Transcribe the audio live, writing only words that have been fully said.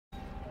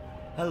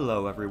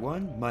Hello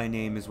everyone, my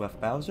name is Wef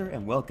Bowser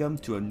and welcome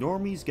to a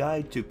Normie's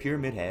Guide to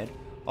Pyramid Head,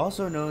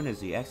 also known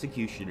as the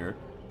Executioner,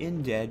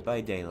 in Dead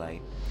by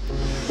Daylight.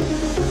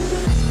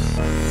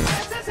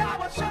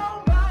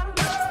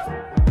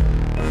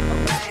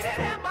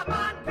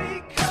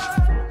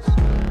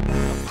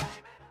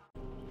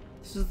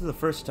 This is the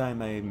first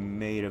time I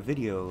made a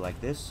video like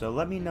this, so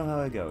let me know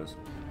how it goes.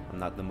 I'm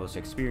not the most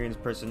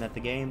experienced person at the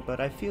game, but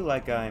I feel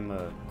like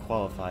I'm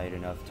qualified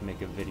enough to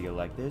make a video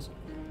like this.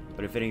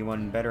 But if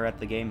anyone better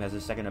at the game has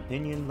a second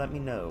opinion, let me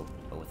know.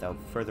 But without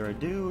further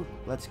ado,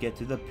 let's get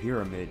to the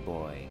Pyramid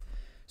Boy.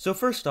 So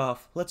first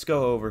off, let's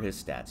go over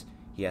his stats.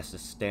 He has the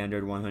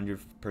standard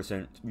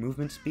 100%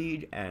 movement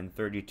speed and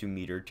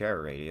 32-meter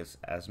terror radius,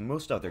 as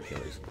most other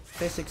killers.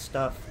 Basic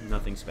stuff,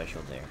 nothing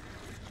special there.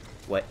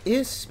 What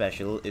is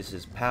special is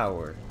his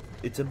power.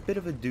 It's a bit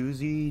of a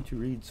doozy to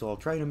read, so I'll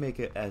try to make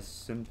it as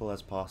simple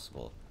as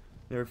possible.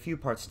 There are a few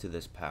parts to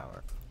this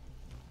power.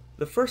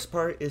 The first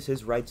part is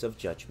his Rights of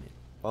Judgment.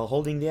 While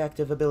holding the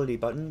active ability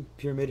button,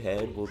 Pyramid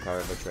Head will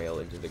carve a trail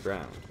into the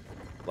ground.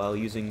 While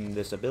using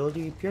this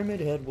ability,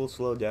 Pyramid Head will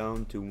slow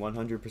down to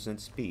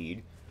 100%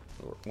 speed,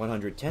 or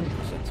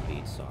 110%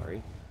 speed,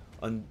 sorry,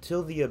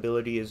 until the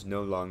ability is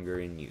no longer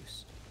in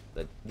use.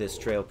 This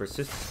trail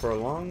persists for a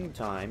long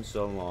time,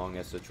 so long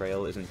as the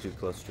trail isn't too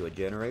close to a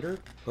generator,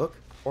 hook,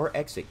 or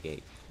exit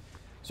gate.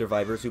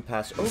 Survivors who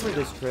pass over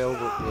this trail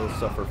will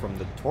suffer from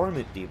the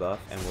Torment debuff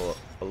and will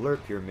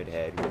alert Pyramid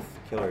Head with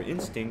Killer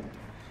Instinct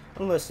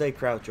unless they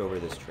crouch over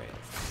this trail.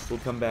 We'll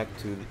come back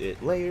to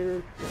it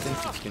later,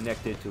 since it's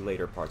connected to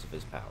later parts of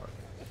his power.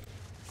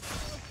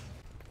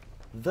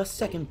 The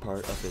second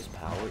part of his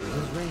power is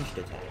his ranged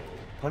attack,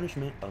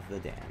 Punishment of the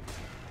Damned.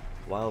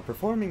 While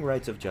performing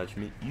Rights of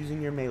Judgment,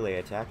 using your melee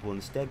attack will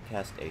instead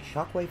cast a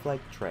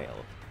shockwave-like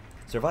trail.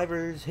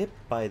 Survivors hit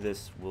by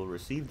this will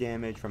receive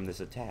damage from this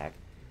attack,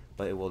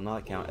 but it will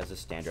not count as a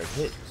standard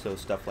hit, so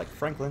stuff like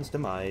Franklin's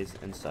Demise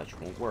and such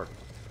won't work.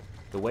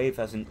 The wave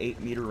has an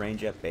 8-meter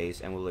range at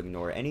base and will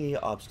ignore any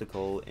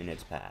obstacle in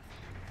its path.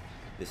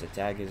 This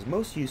attack is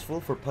most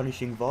useful for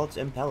punishing vaults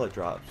and pallet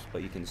drops,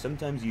 but you can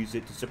sometimes use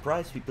it to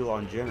surprise people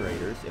on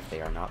generators if they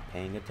are not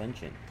paying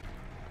attention.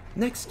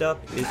 Next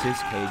up is his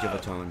Cage of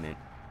Atonement.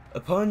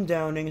 Upon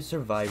downing a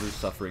survivor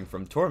suffering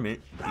from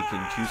Torment, you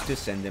can choose to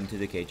send them to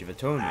the Cage of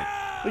Atonement,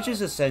 which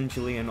is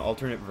essentially an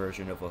alternate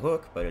version of a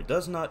hook, but it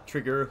does not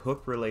trigger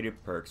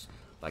hook-related perks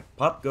like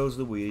Pop Goes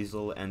the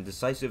Weasel and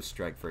Decisive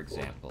Strike, for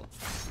example.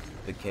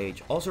 The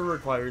cage also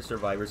requires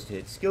survivors to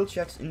hit skill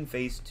checks in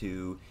Phase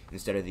 2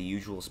 instead of the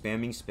usual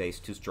spamming space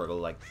to struggle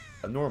like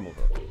a normal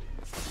hook.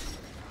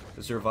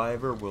 The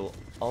survivor will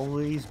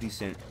always be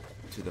sent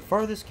to the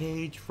farthest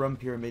cage from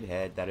Pyramid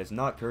Head that is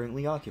not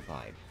currently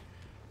occupied.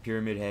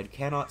 Pyramid Head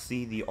cannot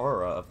see the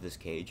aura of this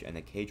cage, and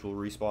the cage will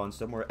respawn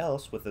somewhere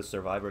else with the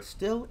survivor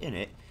still in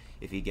it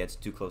if he gets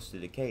too close to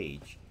the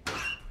cage.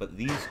 But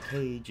these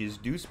cages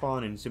do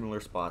spawn in similar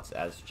spots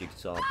as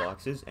jigsaw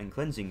boxes and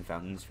cleansing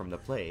fountains from the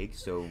plague,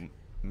 so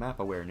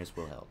map awareness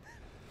will help.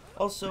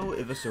 Also,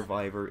 if a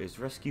survivor is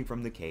rescued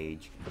from the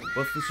cage,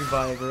 both the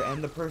survivor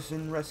and the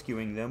person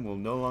rescuing them will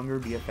no longer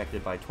be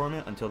affected by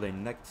Torment until the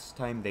next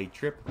time they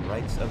trip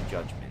Rights of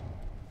Judgment.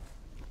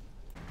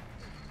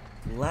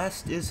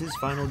 Last is his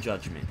Final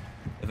Judgment.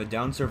 If a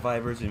downed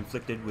survivor is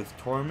inflicted with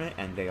Torment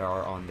and they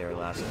are on their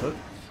last hook,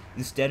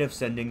 instead of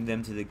sending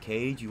them to the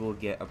cage, you will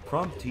get a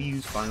prompt to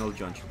use Final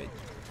Judgment.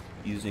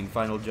 Using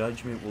Final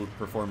Judgment will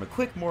perform a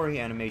quick Mori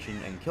animation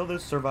and kill the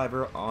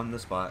survivor on the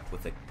spot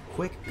with a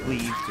quick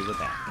cleave to the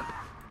back.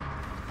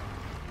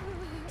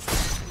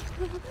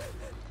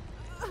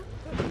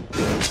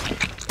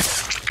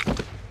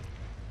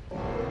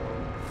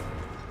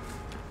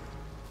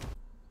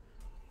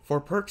 For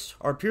perks,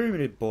 our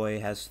Pyramid Boy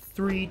has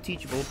 3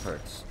 teachable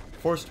perks: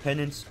 Forced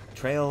Penance,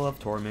 Trail of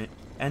Torment,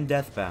 and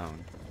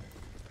Deathbound.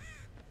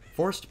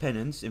 Forced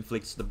Penance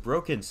inflicts the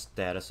Broken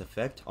status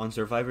effect on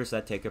survivors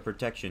that take a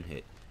protection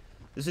hit.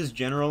 This is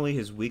generally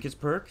his weakest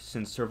perk,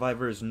 since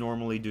survivors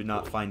normally do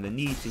not find the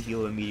need to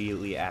heal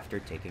immediately after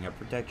taking a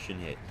protection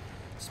hit,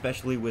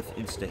 especially with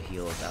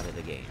insta-heals out of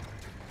the game.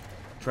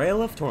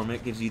 Trail of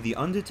Torment gives you the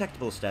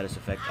undetectable status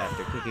effect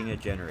after kicking a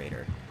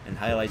generator, and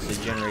highlights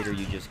the generator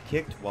you just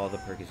kicked while the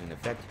perk is in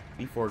effect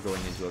before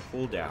going into a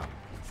cooldown.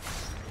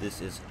 This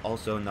is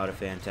also not a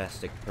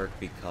fantastic perk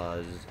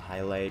because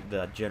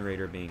the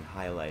generator being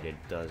highlighted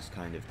does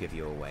kind of give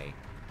you away.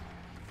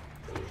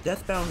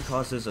 Deathbound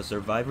causes a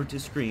survivor to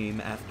scream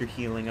after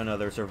healing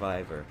another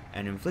survivor,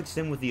 and inflicts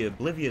them with the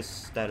Oblivious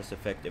status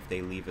effect if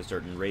they leave a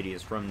certain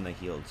radius from the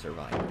healed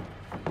survivor.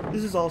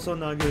 This is also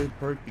not a good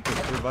perk because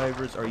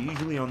survivors are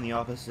usually on the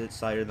opposite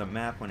side of the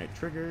map when it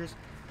triggers,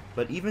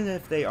 but even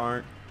if they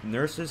aren't,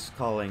 Nurse's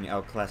Calling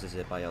outclasses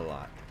it by a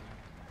lot.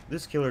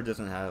 This killer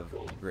doesn't have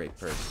great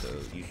perks, so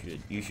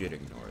you should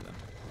ignore them.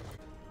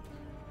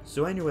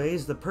 So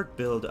anyways, the perk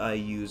build I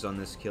use on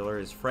this killer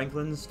is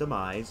Franklin's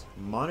Demise,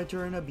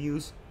 Monitor and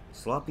Abuse,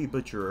 Sloppy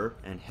Butcherer,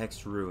 and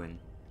Hex Ruin.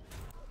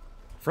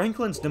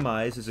 Franklin's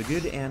Demise is a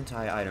good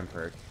anti-item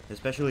perk,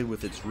 especially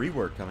with its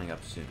rework coming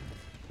up soon.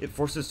 It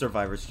forces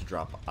survivors to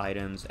drop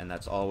items, and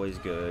that's always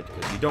good,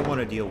 because you don't want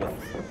to deal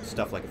with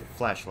stuff like a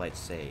flashlight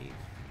save,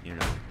 you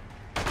know.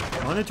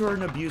 Monitor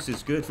and Abuse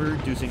is good for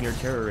reducing your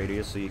terror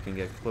radius so you can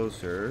get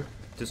closer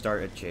to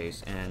start a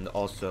chase, and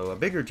also a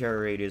bigger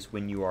terror radius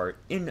when you are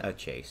in a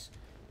chase,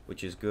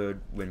 which is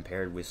good when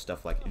paired with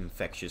stuff like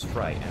Infectious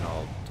Fright, and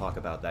I'll talk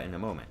about that in a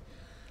moment.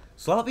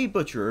 Sloppy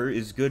Butcherer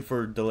is good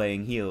for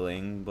delaying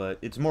healing, but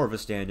it's more of a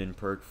stand-in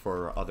perk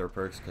for other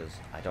perks because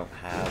I don't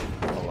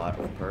have a lot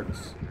of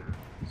perks.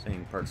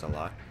 Saying perks a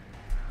lot.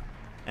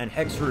 And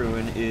Hex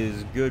Ruin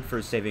is good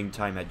for saving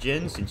time at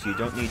Gen, since you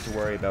don't need to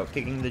worry about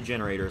kicking the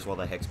generators while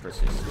the Hex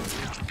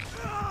persists.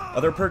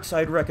 Other perks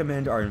I'd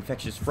recommend are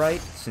Infectious Fright,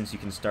 since you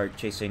can start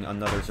chasing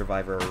another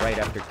survivor right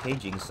after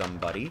caging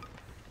somebody,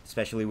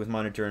 especially with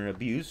Monitor and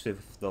Abuse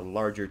with the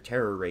larger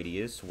terror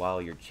radius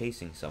while you're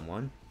chasing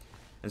someone.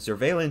 And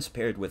Surveillance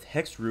paired with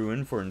Hex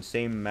Ruin for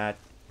insane map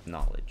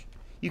knowledge.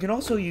 You can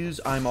also use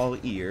I'm All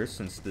Ears,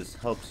 since this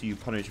helps you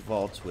punish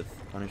vaults with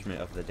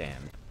Punishment of the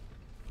Damned.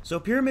 So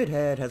Pyramid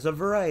Head has a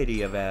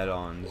variety of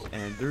add-ons,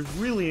 and there's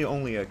really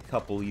only a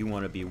couple you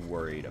want to be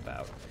worried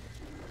about.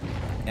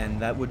 And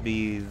that would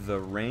be the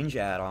range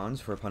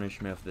add-ons for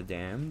Punishment of the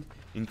Damned,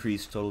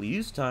 increased total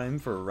use time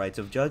for Rites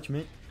of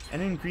Judgment,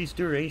 and increased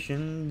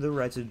duration the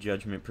Rites of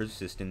Judgment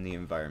persist in the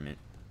environment.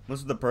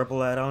 Most of the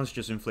purple add-ons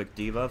just inflict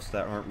debuffs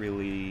that aren't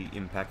really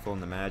impactful in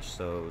the match,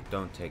 so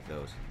don't take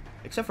those.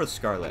 Except for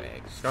Scarlet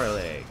Egg.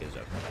 Scarlet Egg is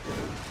okay.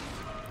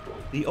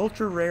 The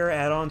ultra rare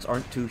add-ons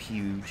aren't too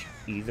huge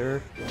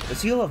either. The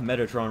Seal of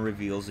Metatron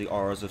reveals the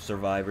auras of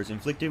survivors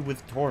inflicted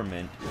with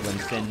torment when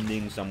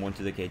sending someone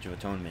to the Cage of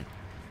Atonement.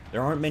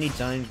 There aren't many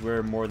times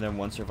where more than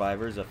one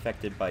survivor is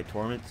affected by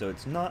torment, so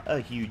it's not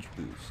a huge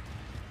boost.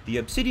 The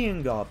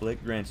Obsidian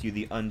Goblet grants you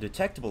the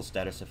undetectable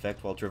status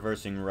effect while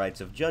traversing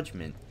Rites of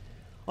Judgment.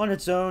 On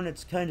its own,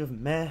 it's kind of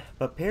meh,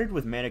 but paired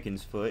with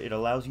Mannequin's Foot, it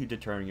allows you to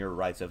turn your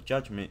Rites of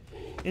Judgment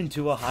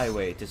into a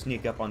highway to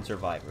sneak up on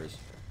survivors.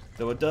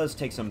 Though it does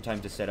take some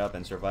time to set up,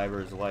 and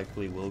survivors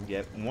likely will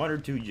get 1 or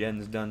 2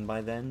 gens done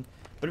by then,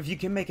 but if you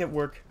can make it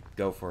work,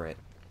 go for it.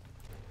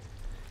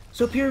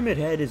 So Pyramid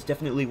Head is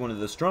definitely one of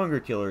the stronger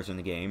killers in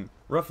the game,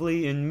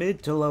 roughly in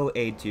mid to low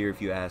A tier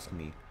if you ask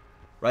me.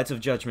 Rites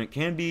of Judgment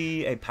can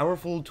be a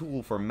powerful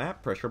tool for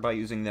map pressure by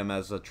using them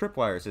as a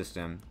tripwire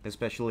system,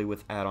 especially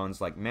with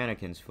add-ons like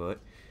Mannequin's Foot,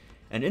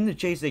 and in the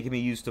chase they can be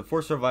used to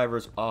force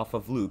survivors off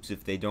of loops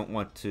if they don't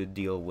want to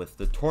deal with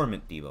the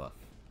Torment debuff.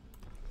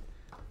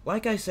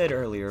 Like I said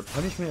earlier,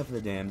 Punishment of the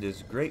Damned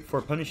is great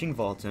for punishing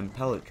vaults and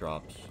pellet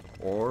drops,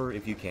 or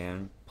if you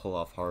can, pull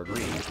off hard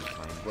reads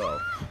timed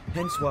well,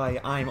 hence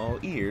why I'm All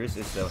Ears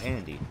is so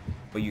handy.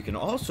 But you can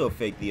also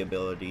fake the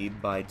ability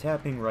by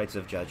tapping Rites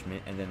of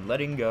Judgment and then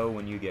letting go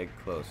when you get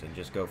close and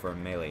just go for a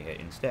melee hit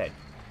instead.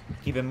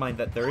 Keep in mind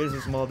that there is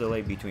a small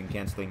delay between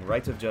cancelling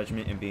Rites of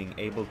Judgment and being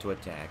able to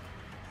attack.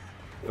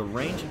 The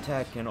range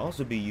attack can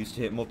also be used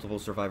to hit multiple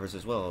survivors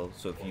as well,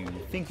 so if you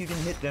think you can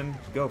hit them,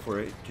 go for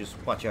it, just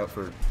watch out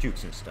for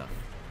jukes and stuff.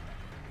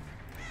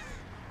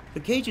 The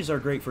cages are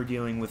great for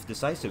dealing with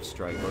Decisive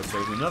Strike, or if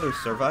there's another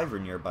survivor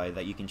nearby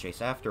that you can chase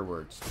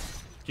afterwards.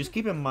 Just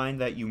keep in mind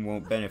that you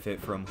won't benefit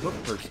from hook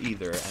perks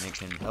either, and it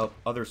can help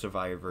other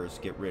survivors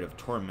get rid of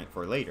Torment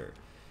for later.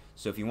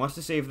 So if you want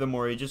to save them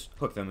or you just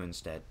hook them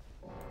instead.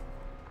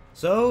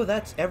 So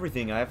that's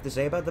everything I have to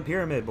say about the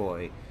Pyramid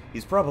Boy.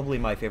 He's probably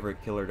my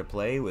favorite killer to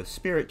play, with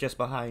Spirit just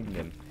behind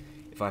him.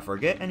 If I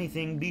forget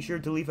anything, be sure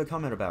to leave a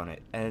comment about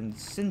it. And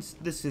since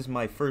this is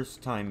my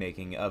first time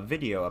making a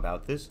video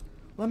about this,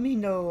 let me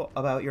know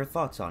about your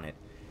thoughts on it.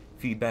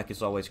 Feedback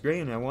is always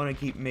great, and I want to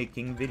keep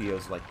making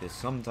videos like this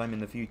sometime in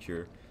the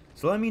future,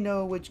 so let me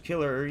know which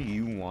killer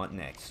you want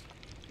next.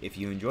 If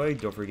you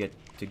enjoyed, don't forget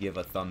to give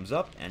a thumbs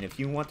up, and if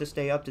you want to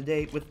stay up to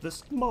date with the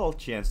small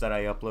chance that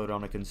I upload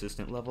on a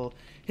consistent level,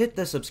 hit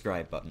the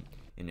subscribe button.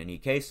 In any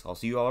case, I'll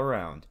see you all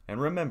around,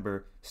 and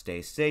remember,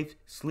 stay safe,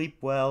 sleep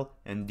well,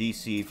 and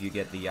DC if you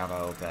get the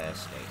Yamaoka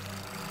estate.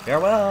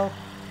 Farewell!